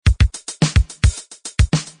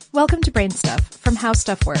Welcome to Brain Stuff from How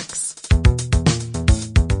Stuff Works.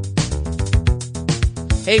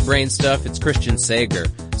 Hey Brain Stuff, it's Christian Sager.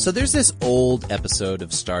 So there's this old episode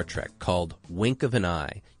of Star Trek called Wink of an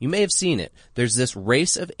Eye. You may have seen it. There's this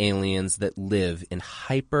race of aliens that live in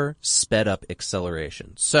hyper sped up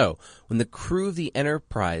acceleration. So when the crew of the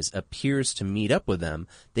Enterprise appears to meet up with them,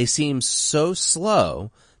 they seem so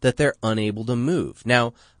slow that they're unable to move.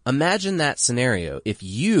 Now, imagine that scenario. If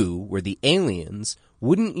you were the aliens,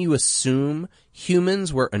 wouldn't you assume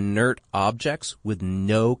humans were inert objects with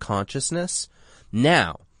no consciousness?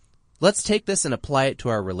 Now, let's take this and apply it to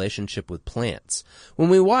our relationship with plants. When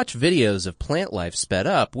we watch videos of plant life sped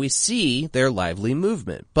up, we see their lively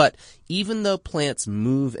movement. But even though plants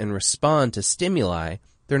move and respond to stimuli,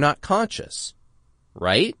 they're not conscious,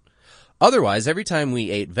 right? Otherwise, every time we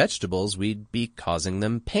ate vegetables, we'd be causing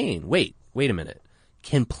them pain. Wait a minute.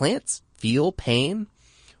 Can plants feel pain?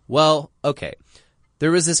 Well, okay.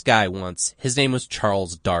 There was this guy once, his name was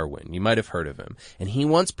Charles Darwin. You might have heard of him. And he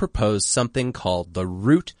once proposed something called the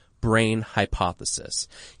root brain hypothesis.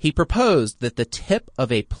 He proposed that the tip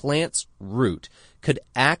of a plant's root could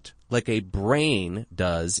act like a brain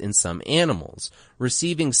does in some animals,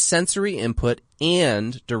 receiving sensory input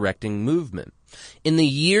and directing movement. In the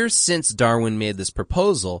years since Darwin made this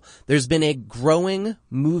proposal, there's been a growing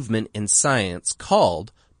movement in science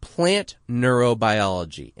called plant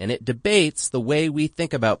neurobiology, and it debates the way we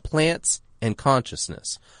think about plants and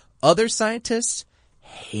consciousness. Other scientists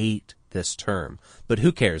hate this term, but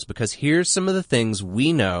who cares? Because here's some of the things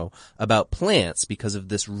we know about plants because of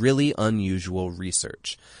this really unusual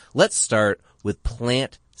research. Let's start with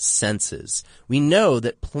plant senses. We know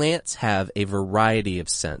that plants have a variety of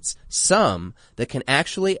scents, some that can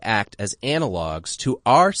actually act as analogs to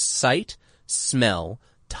our sight, smell,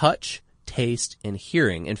 touch, taste, and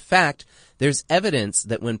hearing. In fact, there's evidence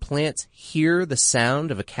that when plants hear the sound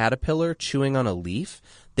of a caterpillar chewing on a leaf,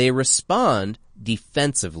 they respond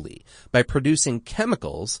defensively by producing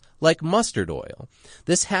chemicals like mustard oil.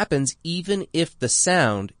 This happens even if the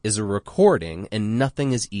sound is a recording and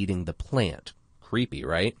nothing is eating the plant. Creepy,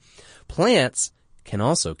 right? Plants can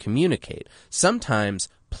also communicate. Sometimes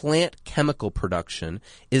plant chemical production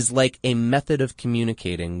is like a method of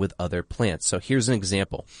communicating with other plants. So here's an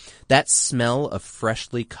example. That smell of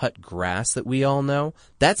freshly cut grass that we all know,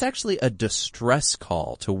 that's actually a distress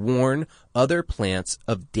call to warn other plants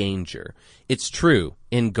of danger. It's true.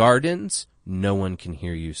 In gardens, no one can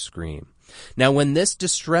hear you scream. Now, when this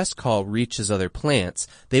distress call reaches other plants,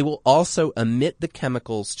 they will also emit the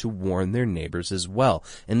chemicals to warn their neighbors as well.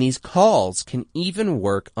 And these calls can even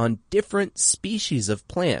work on different species of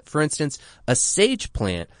plant. For instance, a sage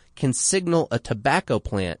plant can signal a tobacco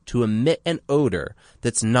plant to emit an odor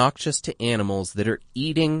that's noxious to animals that are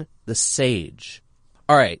eating the sage.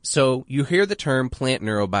 All right, so you hear the term plant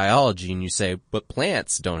neurobiology and you say, but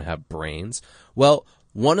plants don't have brains. Well,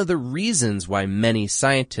 one of the reasons why many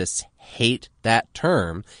scientists hate that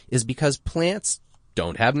term is because plants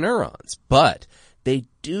don't have neurons, but they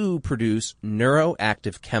do produce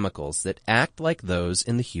neuroactive chemicals that act like those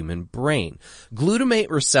in the human brain. Glutamate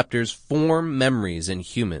receptors form memories in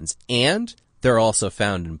humans, and they're also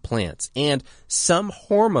found in plants. And some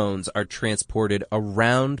hormones are transported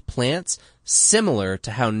around plants, similar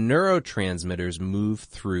to how neurotransmitters move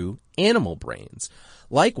through animal brains.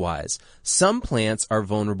 Likewise, some plants are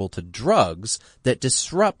vulnerable to drugs that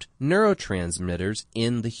disrupt neurotransmitters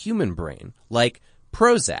in the human brain, like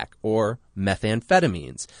Prozac or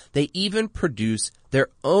methamphetamines. They even produce their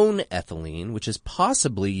own ethylene, which is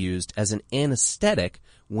possibly used as an anesthetic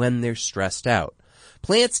when they're stressed out.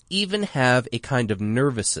 Plants even have a kind of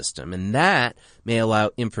nervous system, and that may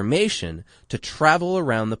allow information to travel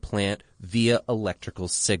around the plant via electrical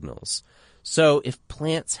signals. So if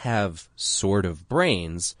plants have sort of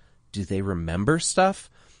brains, do they remember stuff?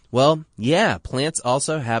 Well, yeah, plants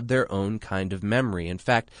also have their own kind of memory. In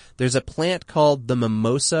fact, there's a plant called the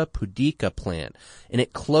Mimosa pudica plant, and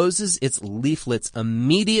it closes its leaflets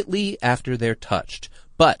immediately after they're touched.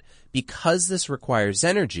 But because this requires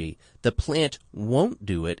energy, the plant won't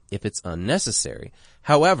do it if it's unnecessary.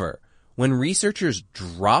 However, when researchers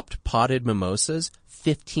dropped potted mimosas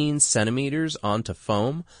 15 centimeters onto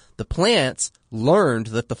foam, the plants learned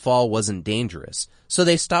that the fall wasn't dangerous, so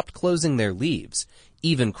they stopped closing their leaves.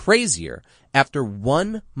 Even crazier, after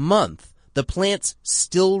 1 month, the plants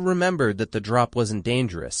still remembered that the drop wasn't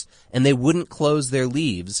dangerous, and they wouldn't close their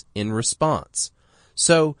leaves in response.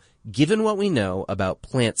 So, given what we know about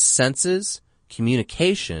plant senses,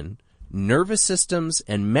 communication, nervous systems,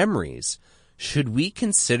 and memories, should we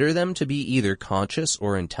consider them to be either conscious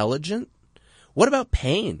or intelligent? What about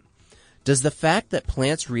pain? Does the fact that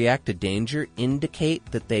plants react to danger indicate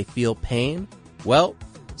that they feel pain? Well,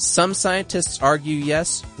 some scientists argue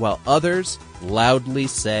yes, while others loudly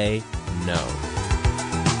say no.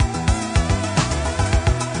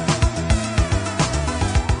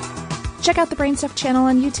 Check out the Brainstuff channel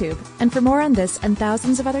on YouTube, and for more on this and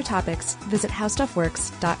thousands of other topics, visit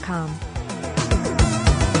howstuffworks.com.